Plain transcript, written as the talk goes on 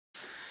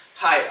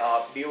Hi,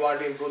 do you want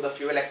to improve the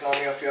fuel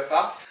economy of your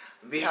car?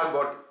 We have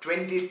got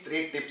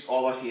 23 tips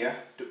over here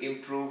to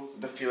improve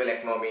the fuel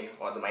economy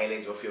or the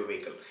mileage of your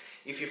vehicle.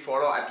 If you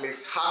follow at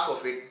least half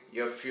of it,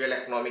 your fuel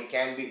economy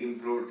can be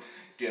improved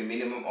to a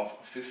minimum of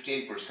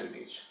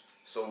 15%.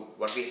 So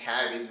what we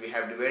have is we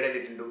have divided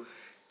it into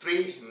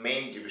three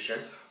main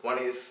divisions. One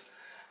is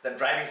the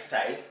driving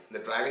style. The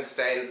driving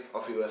style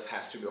of yours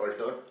has to be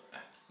altered.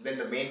 Then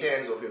the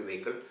maintenance of your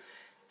vehicle.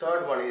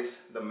 Third one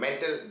is the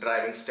mental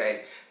driving style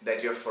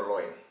that you're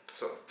following.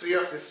 So three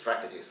of these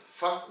strategies.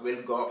 First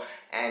we'll go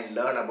and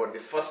learn about the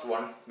first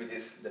one, which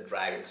is the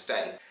driving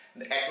style.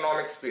 The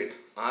economic speed.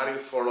 Are you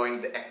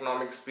following the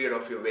economic speed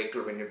of your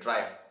vehicle when you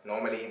drive?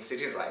 Normally in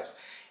city drives,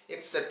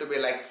 it's said to be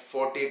like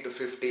 40 to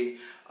 50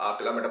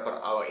 km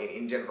per hour in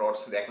Indian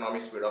roads, the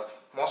economic speed of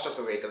most of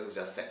the vehicles which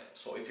are set.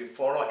 So if you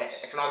follow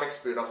economic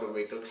speed of the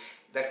vehicle,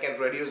 that can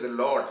reduce the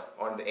load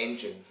on the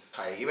engine.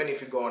 Even if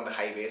you go on the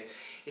highways,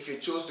 if you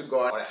choose to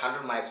go on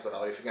 100 miles per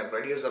hour, if you can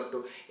reduce up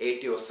to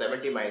 80 or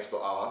 70 miles per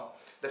hour,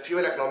 the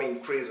fuel economy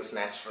increases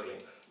naturally.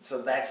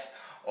 So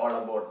that's all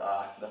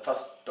about the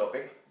first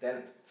topic.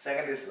 Then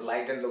second is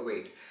lighten the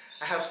weight.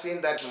 I have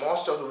seen that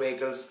most of the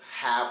vehicles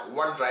have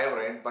one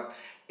driver in, but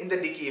in the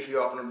dicky, if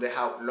you open it, they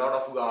have a lot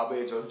of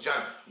garbage or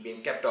junk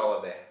being kept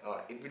over there.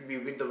 It will be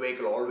with the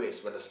vehicle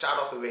always. When the start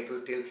of the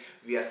vehicle till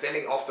we are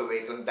selling off the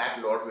vehicle,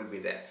 that load will be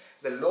there.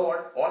 The load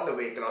on the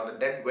vehicle or the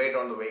dead weight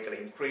on the vehicle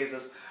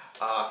increases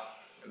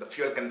the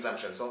fuel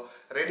consumption. So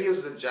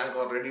reduce the junk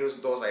or reduce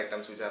those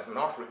items which are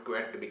not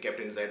required to be kept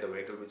inside the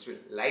vehicle, which will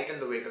lighten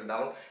the vehicle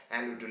down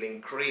and it will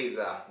increase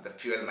the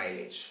fuel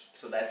mileage.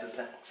 So that's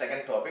the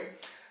second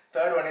topic.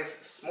 Third one is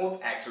smooth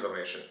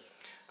acceleration.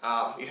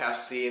 You have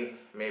seen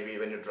maybe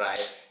when you drive,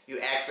 you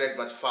accelerate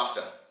much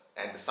faster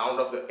and the sound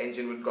of the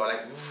engine will go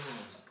like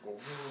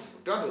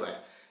don't do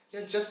that.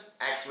 You just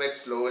accelerate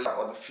slowly,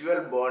 or the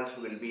fuel burn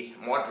will be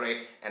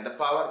moderate and the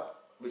power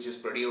which is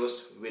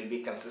produced will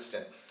be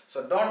consistent.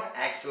 So don't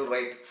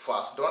accelerate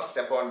fast, don't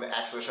step on the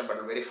acceleration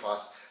button very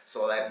fast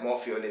so that more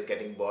fuel is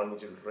getting burned,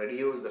 which will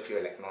reduce the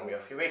fuel economy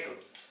of your vehicle.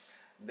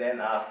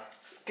 Then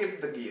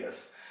skip the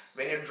gears.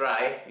 When you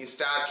drive, you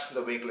start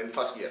the vehicle in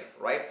first gear,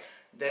 right?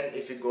 Then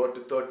if you go to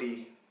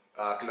 30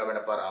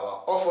 km per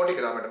hour or 40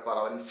 km per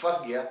hour in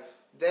first gear,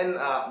 then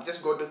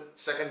just go to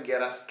second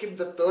gear and skip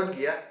the third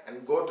gear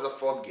and go to the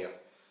fourth gear.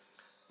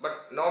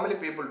 But normally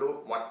people do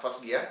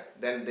first gear,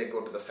 then they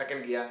go to the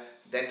second gear,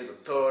 then to the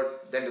third,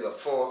 then to the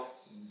fourth,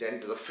 then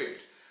to the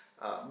fifth.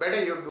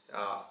 Better you do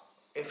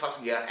in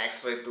first gear,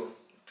 accelerate to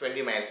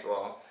 20 miles per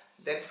hour,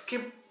 then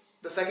skip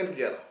the second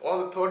gear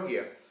or the third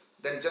gear,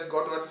 then just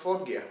go towards the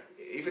fourth gear.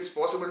 If it's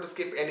possible to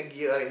skip any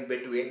gear in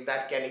between,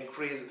 that can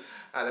increase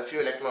the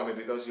fuel economy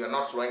because you are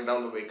not slowing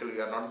down the vehicle,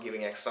 you are not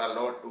giving extra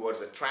load towards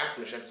the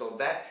transmission, so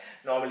that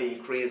normally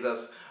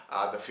increases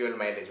the fuel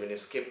mileage when you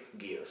skip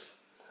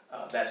gears.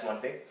 That's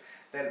one thing.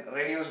 Then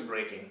reduce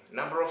braking.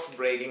 Number of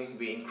braking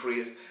we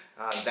increase,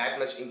 that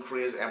much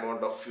increased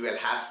amount of fuel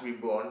has to be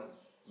burned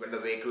when the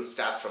vehicle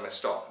starts from a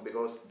stop,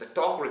 because the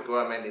torque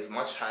requirement is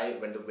much high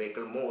when the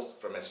vehicle moves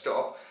from a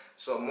stop,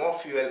 so more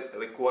fuel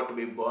required to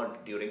be burned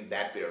during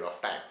that period of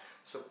time.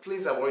 So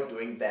please avoid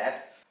doing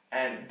that.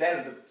 And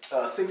then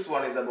the sixth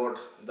one is about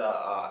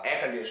the air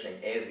conditioning,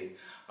 AC.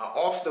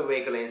 Off the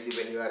vehicle AC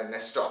when you are in a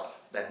stop.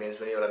 That means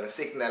when you are in a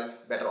signal,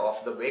 better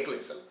off the vehicle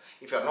itself.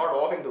 If you are not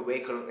offing the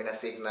vehicle in a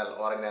signal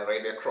or in a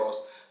radio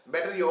cross,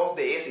 better you off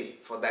the AC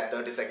for that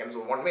 30 seconds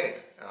or 1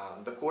 minute.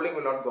 The cooling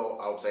will not go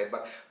outside,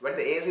 but when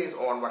the AC is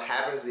on, what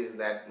happens is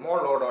that more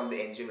load on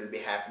the engine will be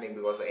happening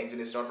because the engine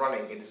is not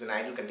running, it is in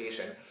idle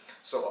condition.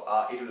 So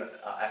it will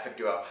affect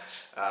your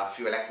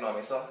fuel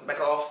economy. So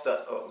better off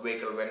the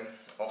vehicle when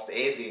off the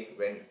AC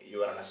when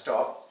you are on a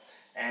stop.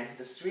 And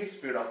the sweet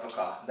speed of the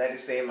car, that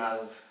is same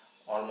as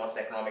almost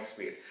economic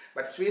speed,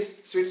 but sweet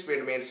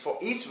speed means for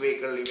each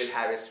vehicle you will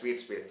have a sweet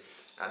speed.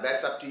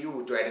 That's up to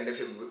you to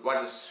identify what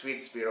is the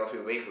sweet speed of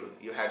your vehicle.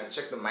 You have to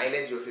check the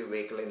mileage of your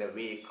vehicle in a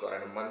week or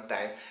in a month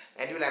time,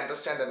 and you will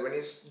understand that when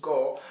you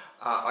go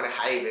on a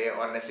highway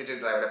or in a city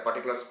drive at a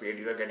particular speed,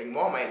 you are getting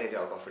more mileage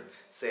out of it.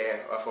 Say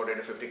 40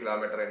 to 50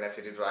 km in a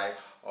city drive,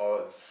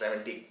 or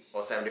 70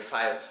 or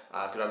 75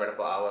 km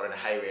per hour in a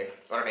highway,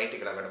 or an 80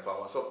 km per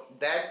hour. So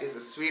that is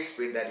the sweet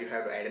speed that you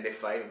have to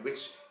identify,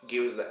 which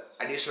gives the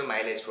additional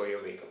mileage for your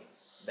vehicle.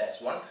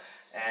 That's one.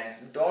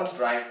 And don't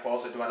drive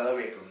closer to another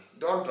vehicle.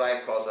 Don't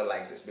drive closer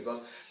like this,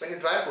 because when you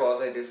drive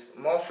closer, it is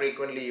more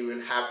frequently you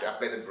will have to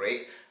apply the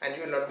brake and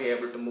you will not be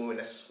able to move in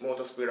a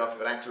smoother speed of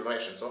your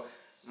acceleration. So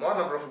more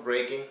number of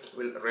braking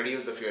will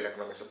reduce the fuel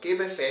economy. So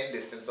keep a safe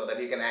distance so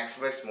that you can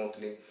accelerate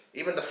smoothly.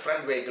 Even the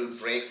front vehicle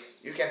brakes,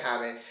 you can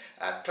have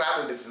a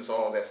travel distance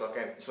over there,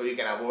 so you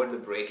can avoid the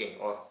braking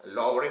or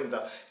lowering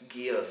the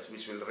gears,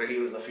 which will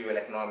reduce the fuel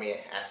economy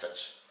as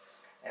such.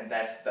 And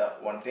that's the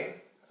one thing.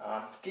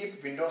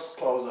 Keep windows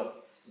closer.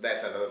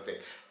 That's another thing.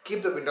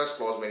 Keep the windows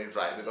closed when you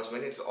drive, because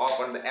when it's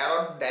open, the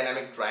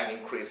aerodynamic drag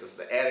increases.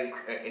 The air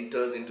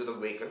enters into the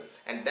vehicle,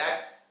 and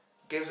that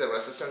gives a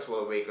resistance for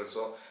the vehicle,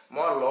 so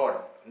more load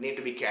need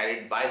to be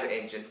carried by the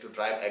engine to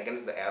drive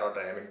against the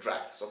aerodynamic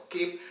drag. So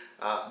keep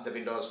the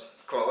windows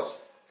closed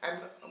and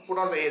put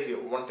on the AC,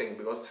 one thing,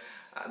 because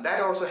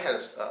that also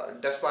helps.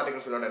 Dust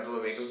particles will not enter the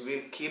vehicle.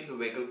 Will keep the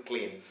vehicle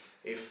clean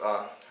if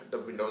the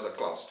windows are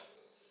closed.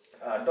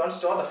 Don't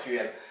store the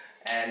fuel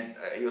and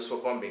use for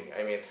pumping.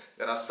 I mean,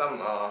 there are some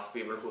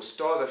people who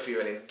store the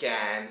fuel in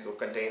cans or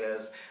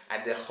containers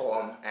at their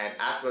home, and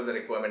as per the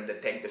requirement they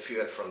take the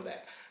fuel from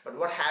that. But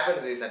what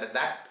happens is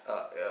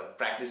that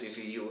practice, if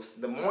you use,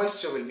 the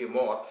moisture will be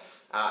more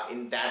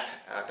in that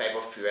type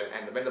of fuel,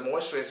 and when the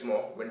moisture is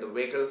more, when the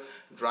vehicle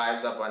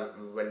drives up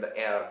and when the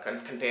air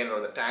container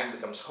or the tank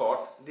becomes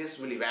hot, this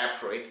will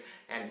evaporate,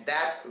 and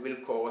that will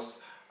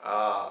cause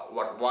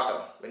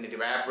water. When it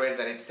evaporates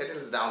and it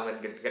settles down, when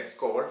it gets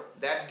cold,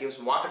 that gives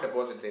water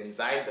deposits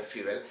inside the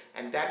fuel,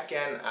 and that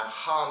can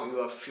harm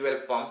your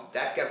fuel pump.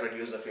 That can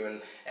reduce the fuel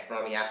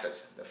economy as such.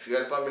 The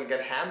fuel pump will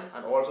get harmed,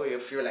 and also your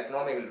fuel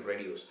economy will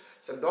reduce.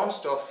 So don't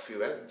store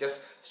fuel,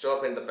 just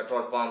stop in the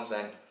petrol pumps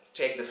and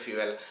take the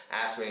fuel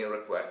as when you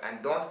require,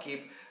 and don't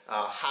keep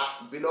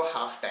below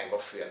half tank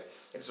of fuel.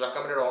 It's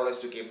recommended always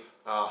to keep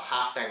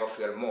half tank of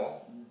fuel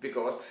more,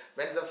 because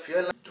when the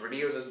fuel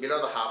reduces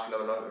below the half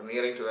level or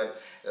nearing to a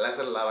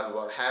lesser level,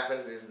 what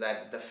happens is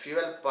that the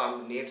fuel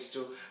pump needs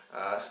to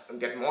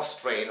get more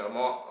strain, or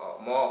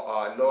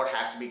more load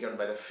has to be given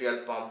by the fuel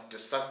pump to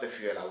suck the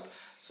fuel out.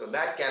 So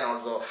that can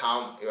also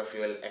harm your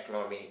fuel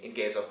economy in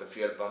case of the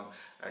fuel pump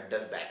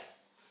does that.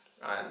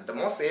 And the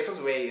most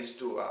safest way is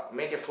to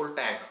make a full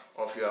tank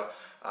of your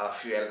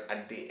fuel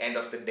at the end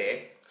of the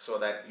day, so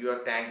that your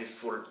tank is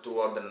full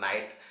throughout the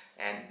night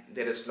and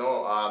there is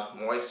no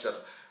moisture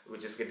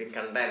which is getting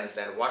condensed,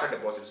 and water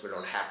deposits will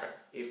not happen.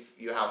 If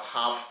you have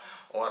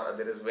half, or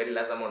there is very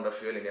less amount of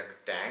fuel in your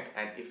tank,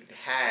 and if it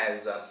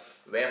has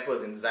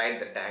vapors inside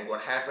the tank,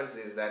 what happens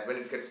is that when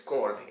it gets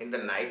cold in the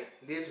night,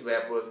 these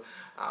vapors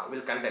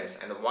will condense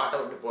and the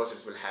water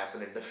deposits will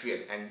happen in the fuel,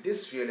 and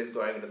this fuel is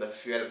going into the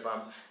fuel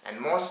pump. And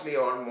mostly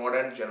on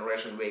modern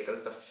generation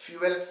vehicles, the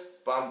fuel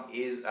pump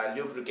is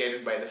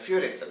lubricated by the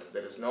fuel itself.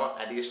 There is no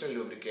additional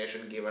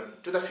lubrication given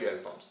to the fuel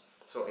pumps.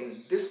 So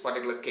in this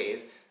particular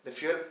case, the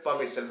fuel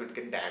pump itself will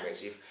get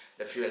damaged if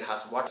the fuel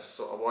has water.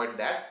 So avoid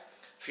that.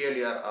 Fuel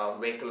your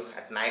vehicle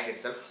at night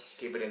itself.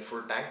 Keep it in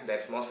full tank.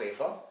 That's more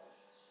safer.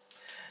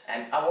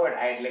 And avoid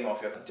idling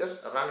of your,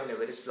 just run in a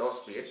very slow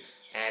speed,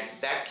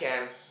 and that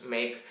can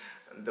make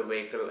the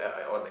vehicle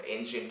or the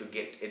engine to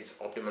get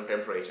its optimum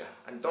temperature.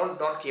 And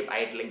don't keep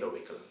idling the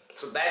vehicle.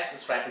 So that's the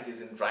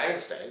strategies in driving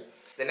style.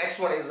 The next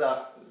one is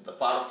the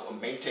part of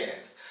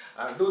maintenance.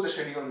 Do the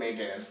scheduled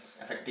maintenance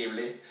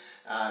effectively.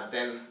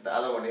 Then the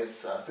other one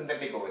is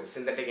synthetic oil.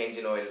 Synthetic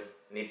engine oil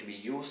need to be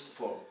used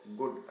for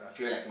good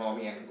fuel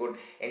economy and good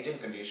engine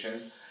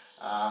conditions.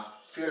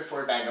 Fuel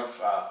full tank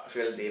of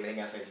fuel in the evening,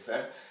 as I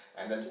said.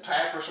 And then the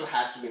tire pressure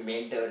has to be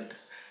maintained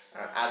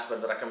as per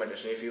the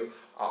recommendation. If you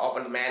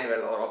open the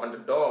manual or open the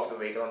door of the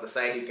vehicle, on the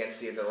side you can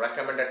see the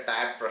recommended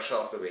tire pressure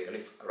of the vehicle.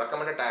 If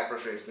recommended tire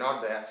pressure is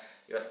not there,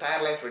 your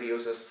tire life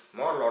reduces,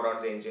 more load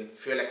on the engine,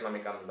 fuel economy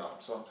comes down.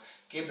 So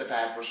keep the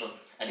tire pressure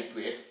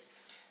adequate.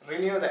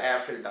 Renew the air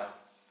filter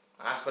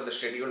as per the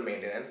scheduled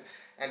maintenance,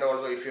 and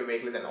also if your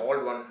vehicle is an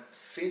old one,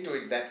 see to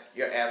it that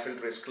your air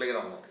filter is clear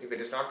or not. If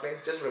it is not clear,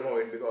 just remove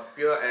it, because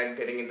pure air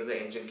getting into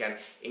the engine can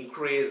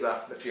increase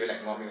the fuel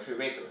economy of your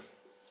vehicle.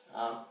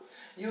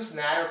 Use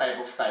narrow type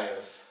of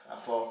tires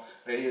for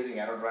reducing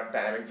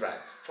aerodynamic drag.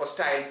 For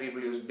style,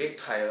 people use big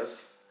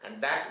tires,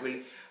 and that will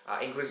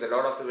increase the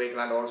load of the vehicle,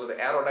 and also the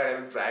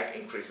aerodynamic drag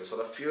increases, so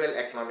the fuel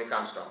economy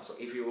comes down. So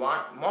if you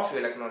want more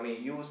fuel economy,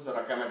 use the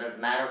recommended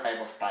narrow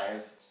type of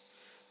tires.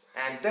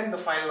 And then the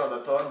final or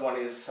the third one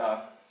is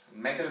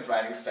mental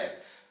driving style.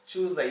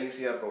 Choose the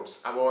easier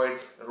routes. Avoid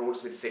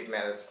routes with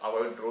signals.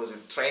 Avoid routes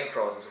with train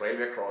crosses,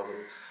 railway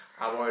crosses.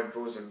 Avoid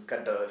routes with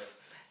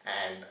gutters,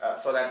 and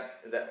so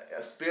that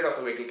the speed of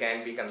the vehicle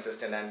can be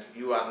consistent, and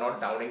you are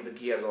not downing the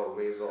gears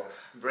always, or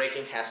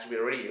braking has to be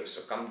reduced,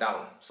 so come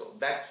down. So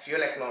that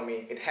fuel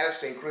economy, it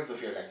helps to increase the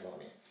fuel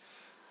economy.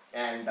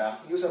 And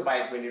use a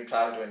bike when you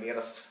travel to a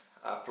nearest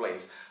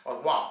place, or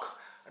walk.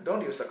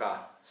 Don't use a car,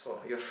 so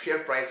your fuel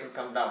price will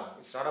come down.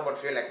 It's not about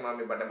fuel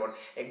economy, but about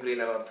a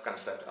greener earth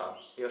concept.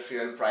 Your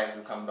fuel price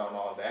will come down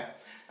over there.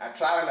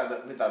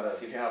 Travel with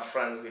others. If you have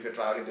friends, if you're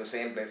traveling to the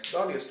same place,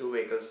 don't use two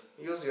vehicles.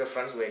 Use your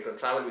friend's vehicle,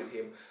 travel with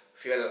him.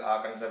 Fuel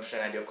consumption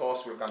and your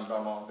cost will come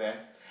down over there.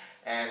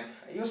 And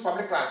use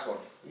public transport.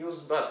 Use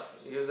bus.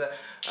 Use a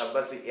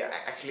bus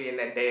actually in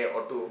a day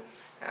or two.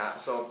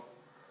 So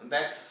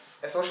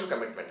that's a social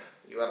commitment.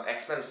 Your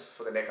expense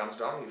for the day comes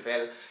down.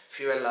 Your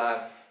fuel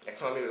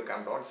economy will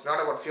come down. It's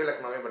not about fuel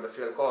economy, but the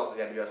fuel cost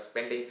that you are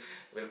spending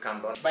will come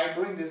down. By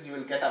doing this, you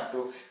will get up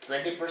to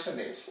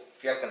 20%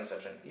 fuel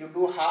consumption. You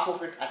do half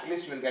of it, at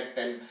least you will get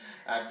 10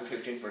 to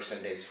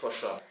 15% for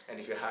sure. And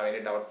if you have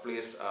any doubt,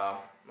 please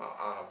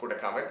put a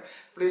comment.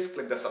 Please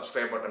click the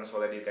subscribe button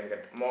so that you can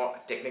get more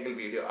technical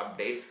video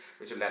updates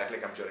which will directly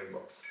come to your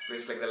inbox.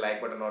 Please click the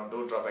like button or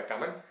do drop a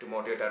comment to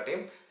motivate our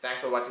team.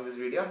 Thanks for watching this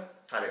video.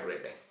 Have a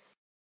great day.